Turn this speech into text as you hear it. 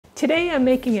Today I'm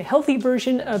making a healthy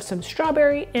version of some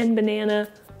strawberry and banana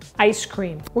ice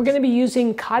cream. We're going to be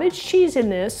using cottage cheese in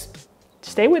this.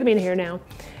 Stay with me here now.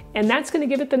 And that's going to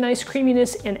give it the nice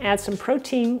creaminess and add some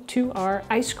protein to our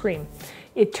ice cream.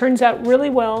 It turns out really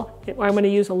well. I'm going to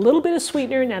use a little bit of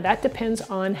sweetener. Now that depends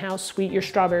on how sweet your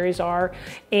strawberries are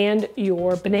and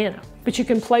your banana. But you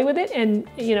can play with it, and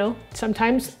you know,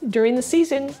 sometimes during the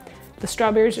season, the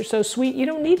strawberries are so sweet you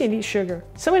don't need any sugar.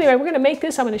 So anyway, we're going to make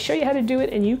this. I'm going to show you how to do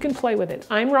it and you can play with it.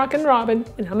 I'm Rockin' Robin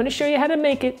and I'm going to show you how to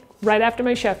make it right after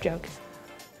my chef joke.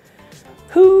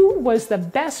 Who was the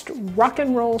best rock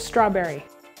and roll strawberry?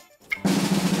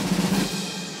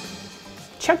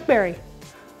 Chuck Berry.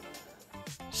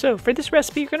 So for this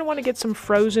recipe, you're going to want to get some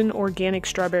frozen organic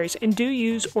strawberries, and do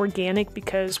use organic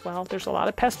because, well, there's a lot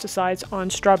of pesticides on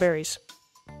strawberries.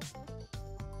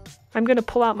 I'm going to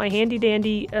pull out my handy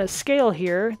dandy scale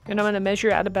here, and I'm going to measure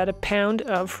out about 1 pound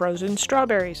of frozen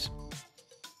strawberries.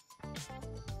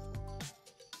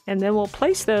 And then we'll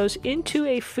place those into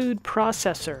a food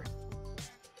processor.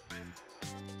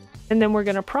 And then we're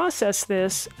going to process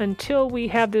this until we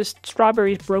have this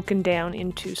strawberries broken down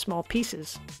into small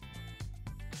pieces.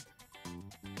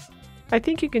 I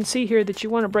think you can see here that you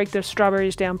want to break the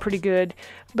strawberries down pretty good,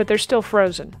 but they're still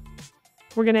frozen.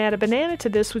 We're going to add a banana to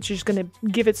this, which is going to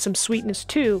give it some sweetness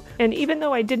too. And even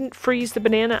though I didn't freeze the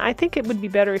banana, I think it would be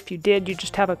better if you did. You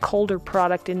just have a colder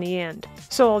product in the end.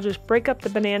 So I'll just break up the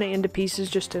banana into pieces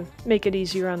just to make it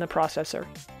easier on the processor.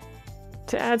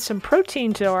 To add some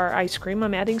protein to our ice cream,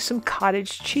 I'm adding some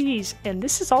cottage cheese, and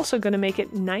this is also going to make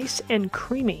it nice and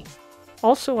creamy.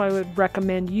 Also, I would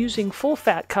recommend using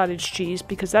full-fat cottage cheese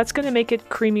because that's going to make it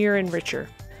creamier and richer.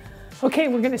 Okay,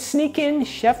 we're going to sneak in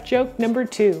chef joke number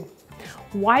 2.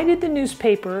 Why did the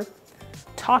newspaper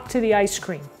talk to the ice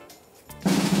cream?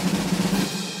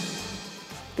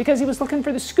 Because he was looking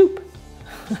for the scoop.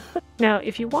 Now,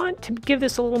 if you want to give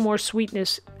this a little more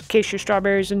sweetness, in case your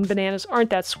strawberries and bananas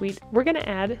aren't that sweet, we're going to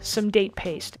add some date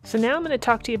paste. So now I'm going to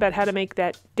talk to you about how to make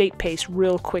that date paste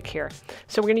real quick here.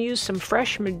 So we're going to use some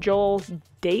fresh Medjool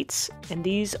dates, and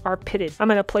these are pitted. I'm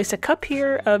going to place a cup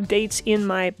here of dates in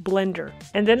my blender,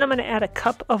 and then I'm going to add a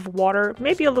cup of water,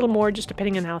 maybe a little more just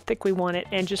depending on how thick we want it,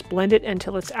 and just blend it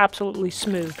until it's absolutely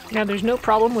smooth. Now there's no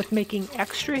problem with making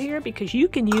extra here because you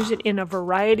can use it in a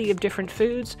variety of different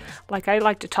foods. Like I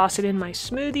like to toss it in my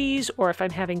smoothies, or if I'm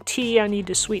having tea I need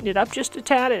to sweeten it up just a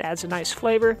tad. It adds a nice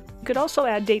flavor. You could also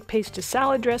add date paste to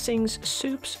salad dressings,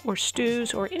 soups, or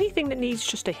stews, or anything that needs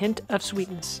just a hint of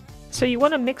sweetness. So you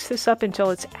want to mix this up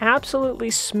until it's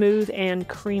absolutely smooth and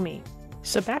creamy.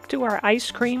 So back to our ice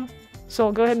cream. So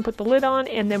I'll go ahead and put the lid on,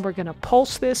 and then we're going to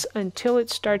pulse this until it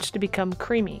starts to become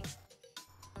creamy.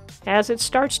 As it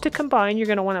starts to combine, you're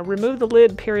going to want to remove the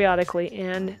lid periodically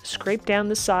and scrape down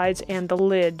the sides and the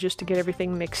lid just to get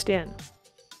everything mixed in.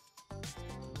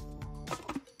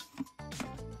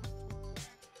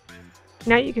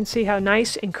 Now you can see how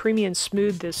nice and creamy and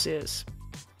smooth this is.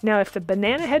 Now if the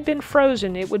banana had been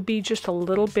frozen, it would be just a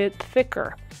little bit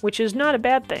thicker, which is not a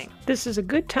bad thing. This is a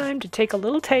good time to take a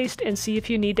little taste and see if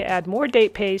you need to add more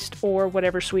date paste or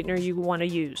whatever sweetener you want to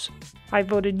use. I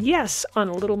voted yes on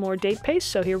a little more date paste,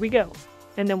 so here we go.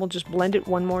 And then we'll just blend it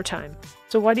one more time.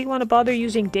 So why do you want to bother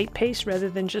using date paste rather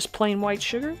than just plain white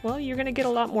sugar? Well, you're going to get a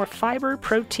lot more fiber,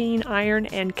 protein, iron,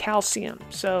 and calcium.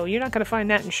 So you're not going to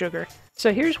find that in sugar.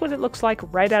 So here's what it looks like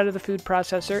right out of the food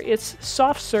processor. It's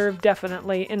soft serve,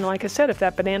 definitely. And like I said, if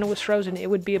that banana was frozen, it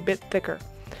would be a bit thicker.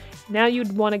 Now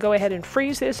you'd want to go ahead and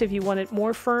freeze this if you want it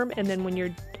more firm. And then when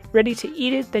you're ready to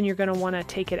eat it, then you're going to want to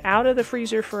take it out of the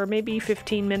freezer for maybe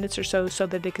 15 minutes or so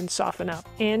that it can soften up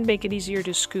and make it easier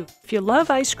to scoop. If you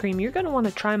love ice cream, you're going to want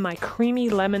to try my creamy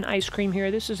lemon ice cream here.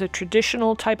 This is a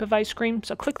traditional type of ice cream,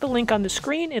 so click the link on the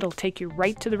screen. It'll take you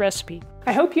right to the recipe.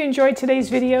 I hope you enjoyed today's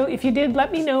video. If you did,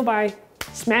 let me know by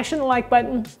smashing the like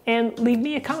button and leave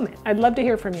me a comment. I'd love to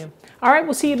hear from you. All right,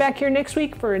 we'll see you back here next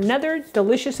week for another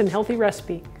delicious and healthy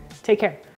recipe. Take care.